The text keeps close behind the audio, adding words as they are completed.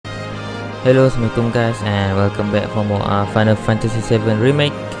Hello, assalamualaikum guys, and welcome back for more Final Fantasy VII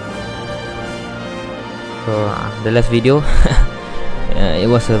Remake. So the last video, it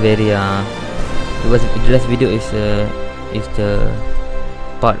was a very the last video is the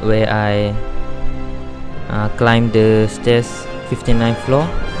part where I climbed the stairs, 59th floor,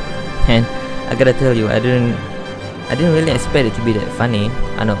 and I gotta tell you, I didn't really expect it to be that funny.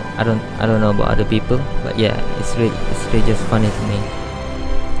 I don't know about other people, but yeah, it's really just funny to me.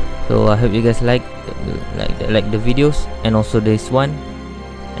 So I hope you guys like the videos and also this one,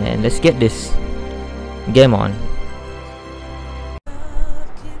 and let's get this game on.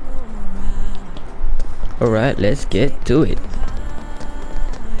 Alright, let's get to it.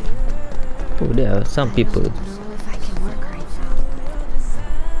 Oh, there are some people.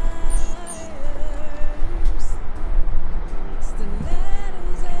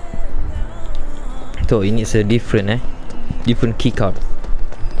 So it needs a different key card.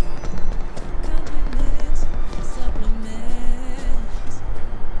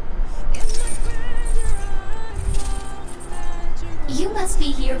 You must be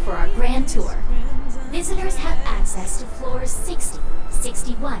here for our grand tour. Visitors have access to floors 60,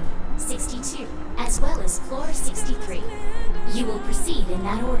 61, 62, as well as floor 63. You will proceed in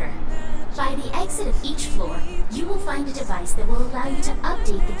that order. By the exit of each floor, you will find a device that will allow you to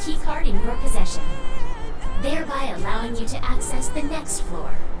update the keycard in your possession, thereby allowing you to access the next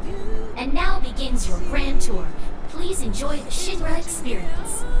floor. And now begins your grand tour. Please enjoy the Shinra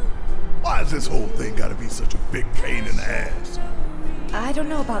experience. Why has this whole thing gotta be such a big pain in the ass? I don't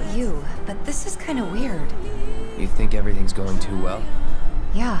know about you, but this is kind of weird. You think everything's going too well?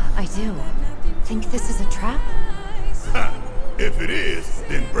 Yeah, I do. Think this is a trap? Ha! If it is,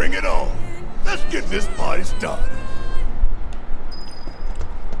 then bring it on. Let's get this party started.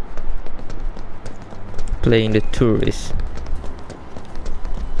 Playing the tourist.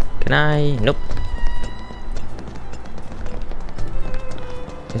 Can I? Nope.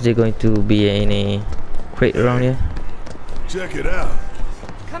 Is there going to be any crate around here? Check it out.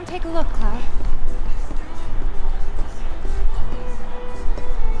 Come take a look, Cloud.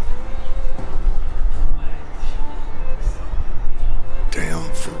 Damn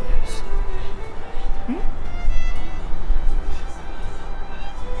fools.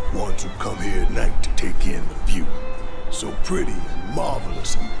 Want to come here at night to take in the view. So pretty and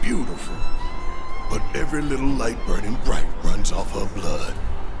marvelous and beautiful. But every little light burning bright runs off her blood.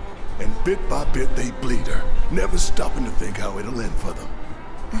 And bit by bit they bleed her, never stopping to think how it'll end for them.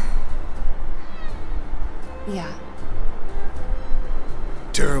 Yeah.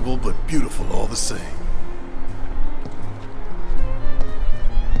 Terrible but beautiful all the same.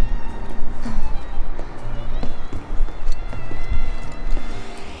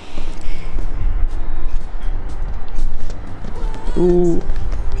 Ooh.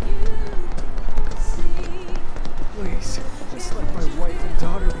 Please, just let my wife and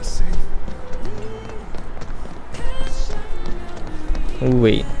daughter be safe.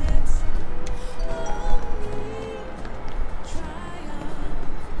 Wait.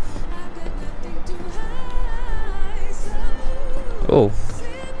 Oh.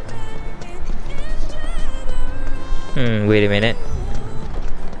 Wait a minute.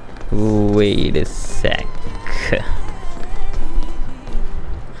 Wait a sec.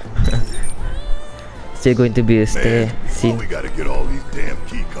 Still going to be a stair scene. We gotta get all these damn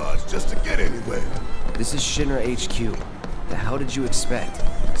key cards just to get anywhere. This is Shinra HQ. The hell did you expect?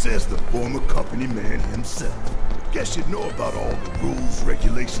 Says the former company man himself. Guess you'd know about all the rules,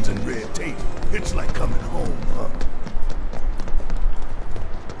 regulations, and red tape. It's like coming home, huh?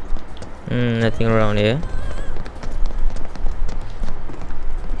 Nothing around here.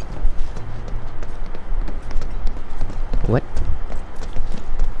 What?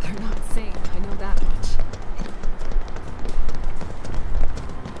 They're not safe, I know that much.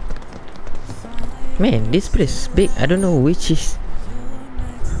 Man, this place is big. I don't know which is.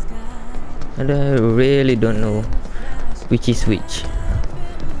 I really don't know which is which.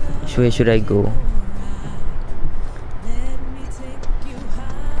 Where should I go?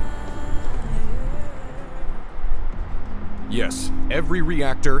 Yes, every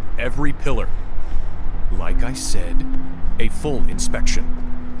reactor, every pillar. Like I said, a full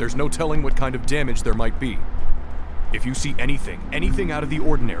inspection. There's no telling what kind of damage there might be. If you see anything out of the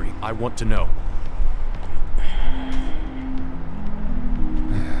ordinary, I want to know.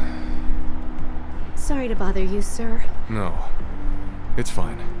 Sorry to bother you, sir. No, it's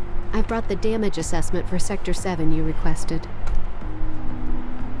fine. I've brought the damage assessment for Sector 7 you requested.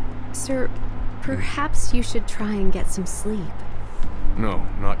 Sir, perhaps you should try and get some sleep. No,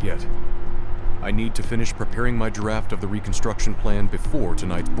 not yet. I need to finish preparing my draft of the reconstruction plan before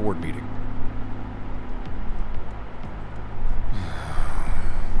tonight's board meeting.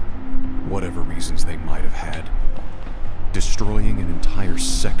 reasons they might have had. Destroying an entire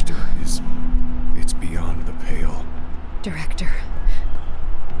sector it's beyond the pale. Director,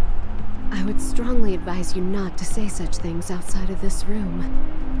 I would strongly advise you not to say such things outside of this room.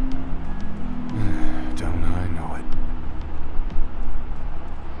 Don't I know it?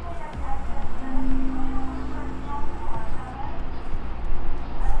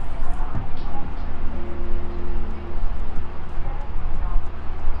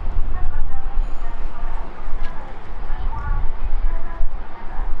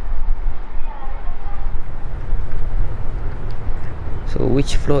 So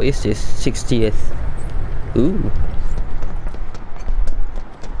which floor is this? 60th. Ooh.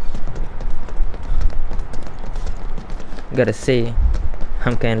 Gotta say,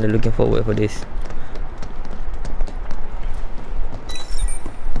 I'm kinda looking forward for this.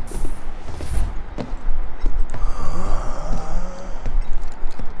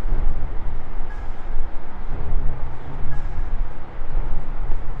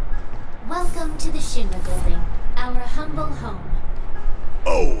 Welcome to the Shinra building, our humble home.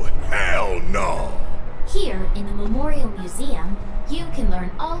 Oh, hell no! Here, in the Memorial Museum, you can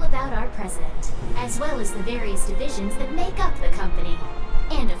learn all about our president, as well as the various divisions that make up the company.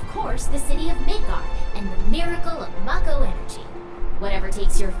 And of course, the city of Midgar, and the miracle of Mako energy. Whatever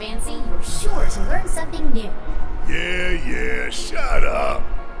takes your fancy, you're sure to learn something new. Yeah, shut up!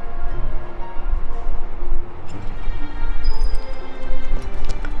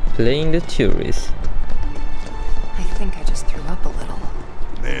 Playing the tourist. I think I just threw up a little.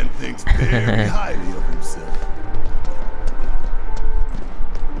 Man thinks very highly of himself.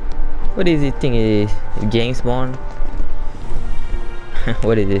 What is it think it is? James Bond?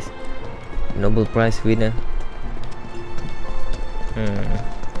 What is this? Nobel Prize winner?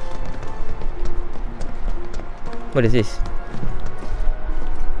 What is this?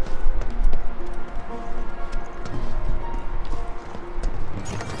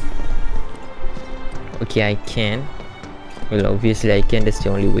 Okay, I can. Well, obviously I can. That's the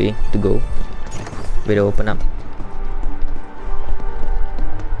only way to go. Better open up.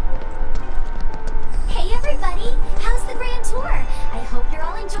 Hey everybody! How's the grand tour? I hope you're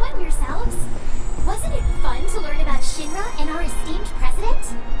all enjoying yourselves. Wasn't it fun to learn about Shinra and our esteemed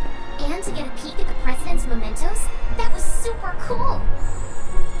president? And to get a peek at the president's mementos? That was super cool!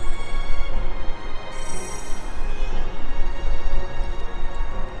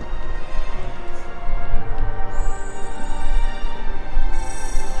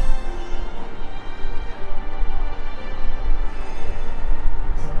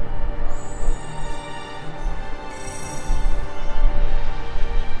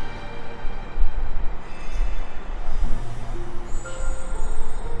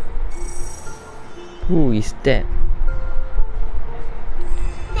 Who is that?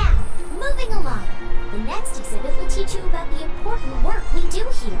 Now, moving along. The next exhibit will teach you about the important work we do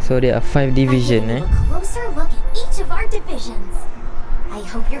here. So there are 5 divisions, By giving you a closer look at each of our divisions. I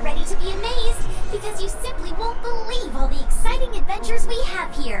hope you're ready to be amazed, because you simply won't believe all the exciting adventures we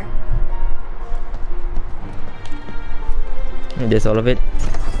have here. That's all of it.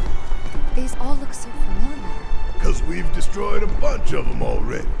 These all look so familiar. Cause we've destroyed a bunch of them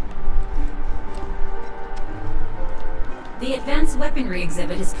already. The Advanced Weaponry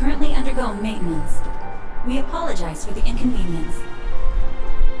exhibit is currently undergoing maintenance. We apologize for the inconvenience.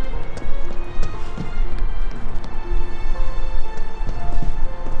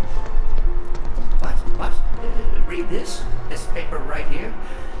 What? Read this? This paper right here?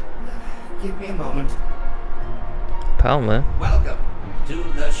 Give me a moment. Palmer. Welcome to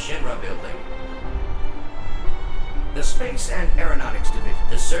the Shinra building. The Space and Aeronautics Division.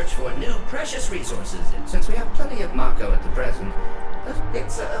 The search for new precious resources. Since we have plenty of Mako at the present,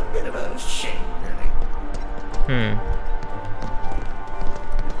 it's a bit of a shame, really.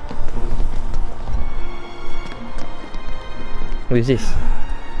 Who is this?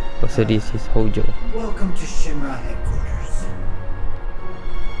 Oh, so this is Hojo. Welcome to Shinra headquarters.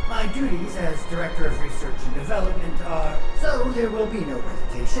 My duties as Director of Research and Development are... So there will be no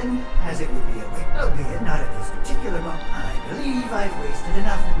presentation, as it would be a waste, albeit not at this particular moment. I believe I've wasted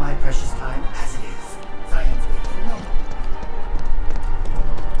enough of my precious time as it is. Science waits for no one.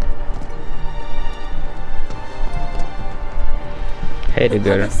 Hey, the The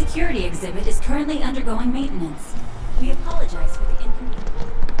girl. public security exhibit is currently undergoing maintenance. We apologize for the inconvenience.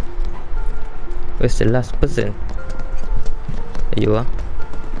 Where's the last person? There you are.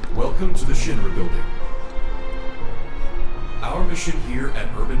 Welcome to the Shinra building. Our mission here at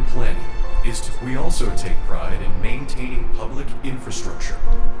Urban Planning is we also take pride in maintaining public infrastructure.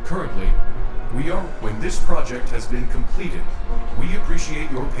 Currently, When this project has been completed, we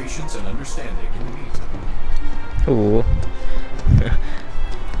appreciate your patience and understanding in the meantime. Oh.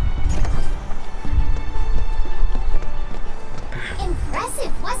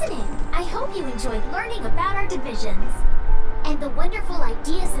 Impressive, wasn't it? I hope you enjoyed learning about our divisions and the wonderful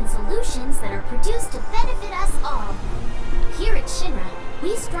ideas and solutions that are produced to benefit us all. Here at Shinra,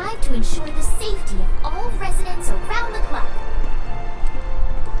 we strive to ensure the safety of all residents around the clock.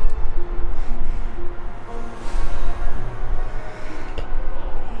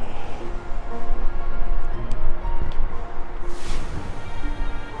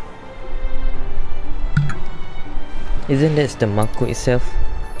 Isn't that the Mako itself?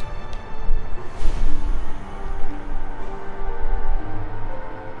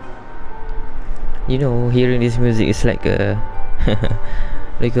 You know, hearing this music is like a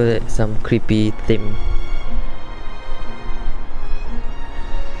they call it some creepy theme.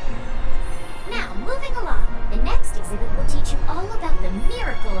 Now, moving along, the next exhibit will teach you all about the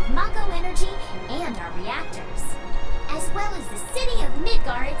miracle of Mako energy and our reactors, as well as the city of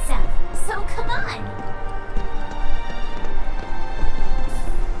Midgar itself. So come on!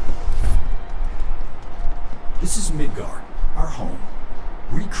 This is Midgar, our home,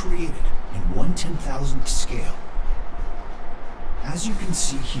 recreated in 1/10,000th scale. As you can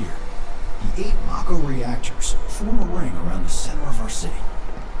see here, the 8 Mako reactors form a ring around the center of our city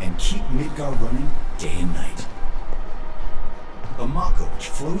and keep Midgar running day and night. The Mako which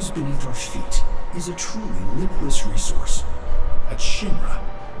flows beneath our feet is a truly limitless resource. At Shinra,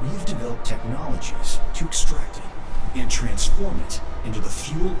 we have developed technologies to extract it and transform it into the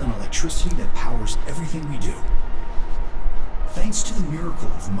fuel and electricity that powers everything we do. Thanks to the miracle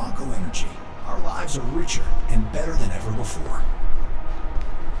of Mako energy, our lives are richer and better than ever before.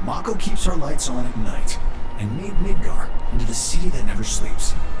 Mako keeps our lights on at night and made Midgar into the city that never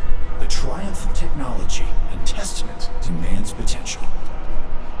sleeps. The triumph of technology and testament to man's potential.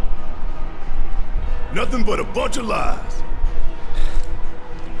 Nothing but a bunch of lies.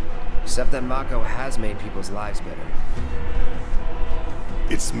 Except that Mako has made people's lives better.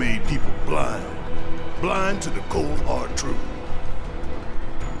 It's made people blind. Blind to the cold hard truth.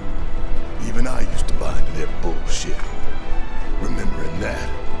 Even I used to buy into their bullshit. Remembering that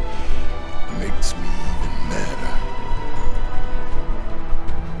makes me even madder.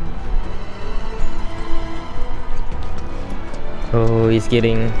 Oh, he's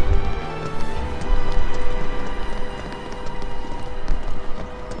getting...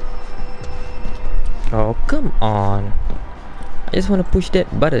 Oh, come on. I just want to push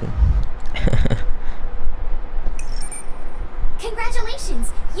that button.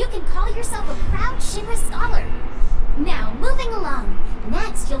 Congratulations! You can call yourself a proud Shinra scholar. Now, moving along.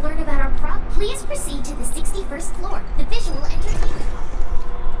 Next, you'll learn about our prop. Please proceed to the 61st floor, the visual entertainment hall.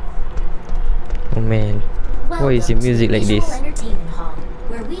 Oh man, why is the music like this? Visual entertainment hall,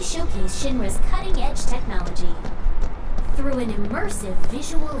 where we showcase Shinra's cutting-edge technology through an immersive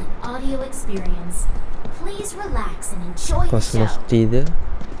visual and audio experience. Please relax and enjoy the show. Cosmos Theater.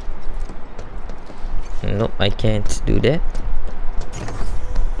 Nope, I can't do that.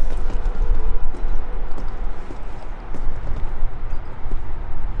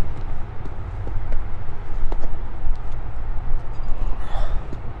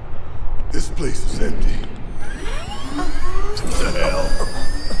 This place is empty. What the hell?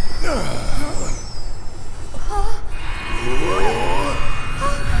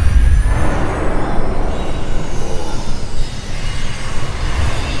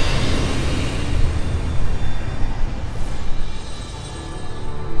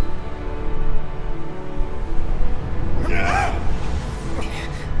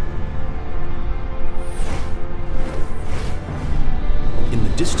 In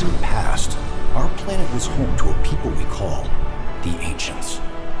the distant past, our planet was home to a people we call the Ancients.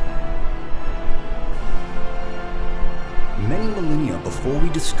 Many millennia before we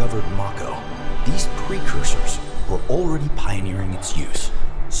discovered Mako, these precursors were already pioneering its use.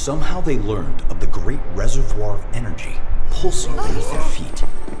 Somehow they learned of the great reservoir of energy pulsing beneath their feet.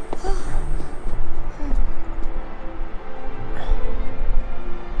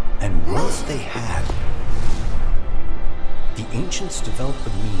 And once they had, the Ancients developed the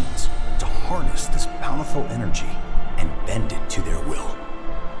means to harness this bountiful energy and bend it to their will.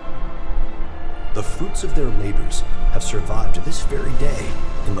 The fruits of their labors have survived to this very day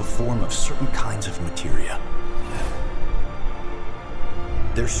in the form of certain kinds of materia.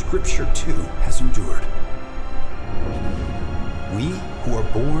 Their scripture, too, has endured. We who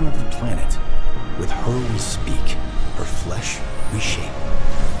are born of the planet, with her we speak, her flesh we shape.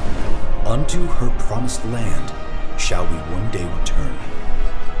 Unto her promised land shall we one day return.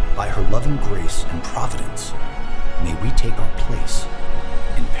 by her loving grace and providence, may we take our place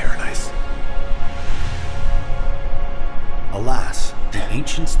in paradise. Alas, the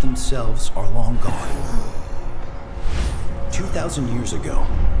ancients themselves are long gone. 2,000 years ago,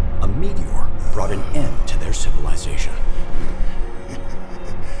 a meteor brought an end to their civilization.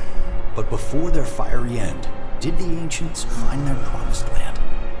 But before their fiery end, did the ancients find their promised land?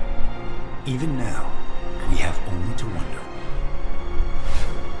 Even now, we have only to wonder.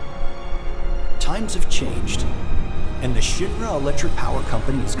 Times have changed, and the Shinra Electric Power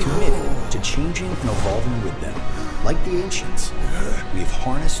Company is committed to changing and evolving with them. Like the ancients, we've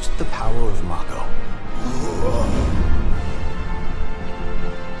harnessed the power of Mako.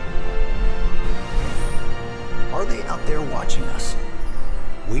 Are they out there watching us,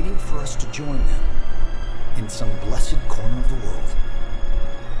 waiting for us to join them in some blessed corner of the world?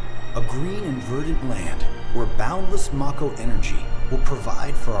 A green and verdant land where boundless Mako energy will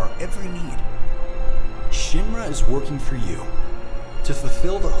provide for our every need. Shinra is working for you to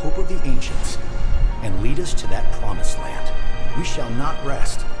fulfill the hope of the ancients and lead us to that promised land. We shall not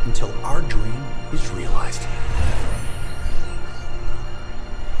rest until our dream is realized.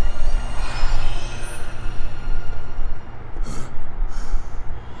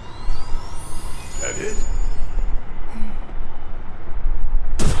 That it?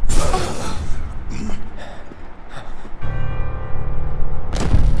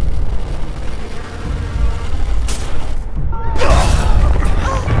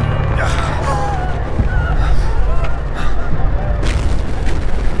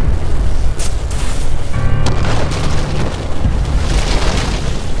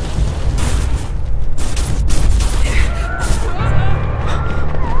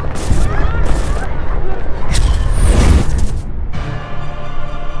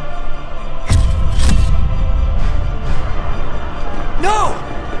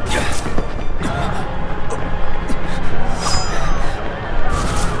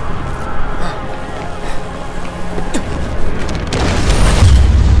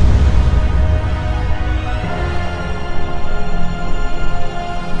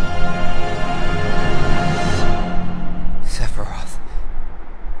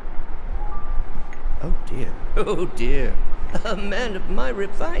 Oh dear, a man of my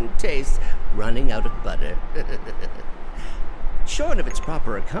refined taste running out of butter. Short of its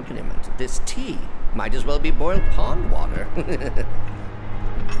proper accompaniment, this tea might as well be boiled pond water.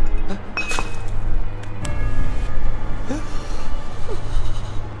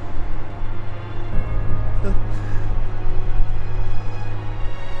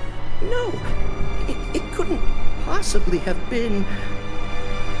 No, it couldn't possibly have been...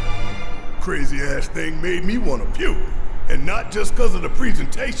 Crazy ass thing made me want to puke. And not just because of the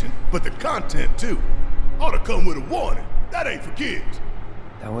presentation, but the content too. Ought to come with a warning. That ain't for kids.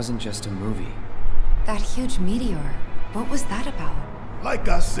 That wasn't just a movie. That huge meteor. What was that about? Like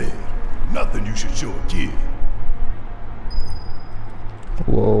I said, nothing you should show a kid.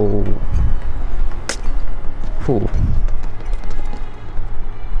 Whoa. Whew.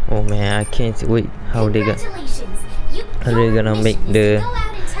 Oh man, I can't wait how they gonna make the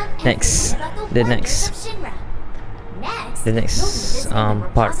next part,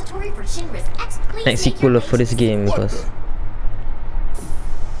 next sequel for this game, because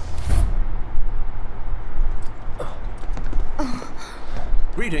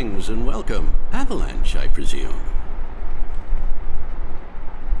greetings and welcome, Avalanche, I presume.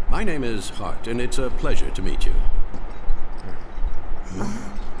 My name is Hart, and it's a pleasure to meet you.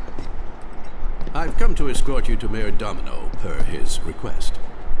 I've come to escort you to Mayor Domino, per his request.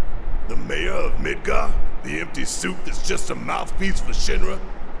 The mayor of Midgar? The empty suit that's just a mouthpiece for Shinra?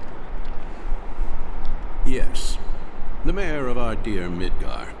 Yes. The mayor of our dear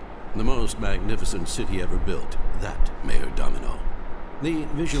Midgar. The most magnificent city ever built. That Mayor Domino. The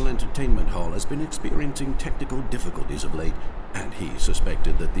visual entertainment hall has been experiencing technical difficulties of late, and he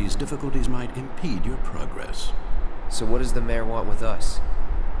suspected that these difficulties might impede your progress. So what does the mayor want with us?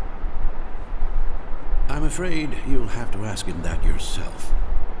 I'm afraid you'll have to ask him that yourself.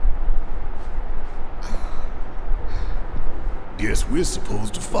 Guess we're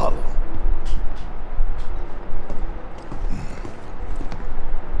supposed to follow.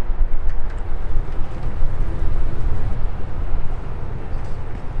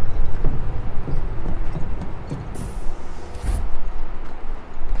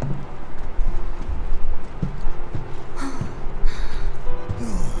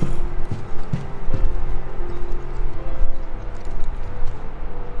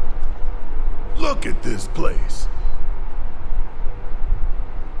 Look at this place.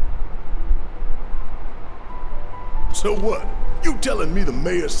 So what? You telling me the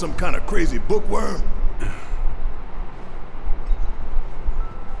mayor's some kind of crazy bookworm?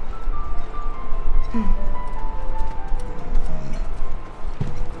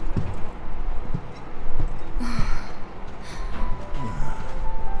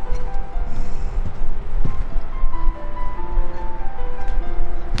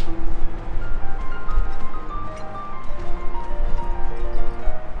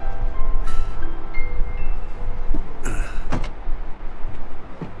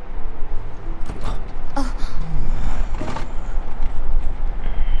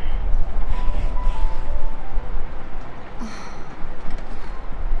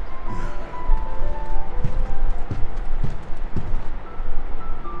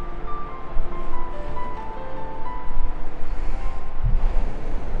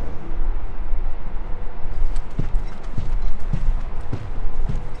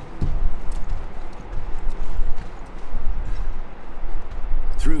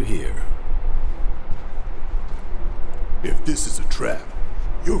 Through here. If this is a trap,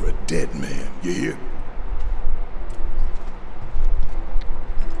 you're a dead man, you hear?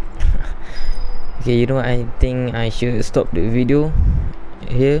 Okay, you know, I think I should stop the video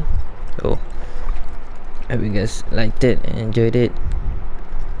here. So, I hope you guys liked it and enjoyed it.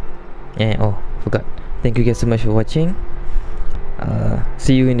 And forgot. Thank you guys so much for watching.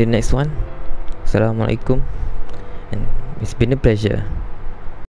 See you in the next one. Assalamualaikum. And it's been a pleasure.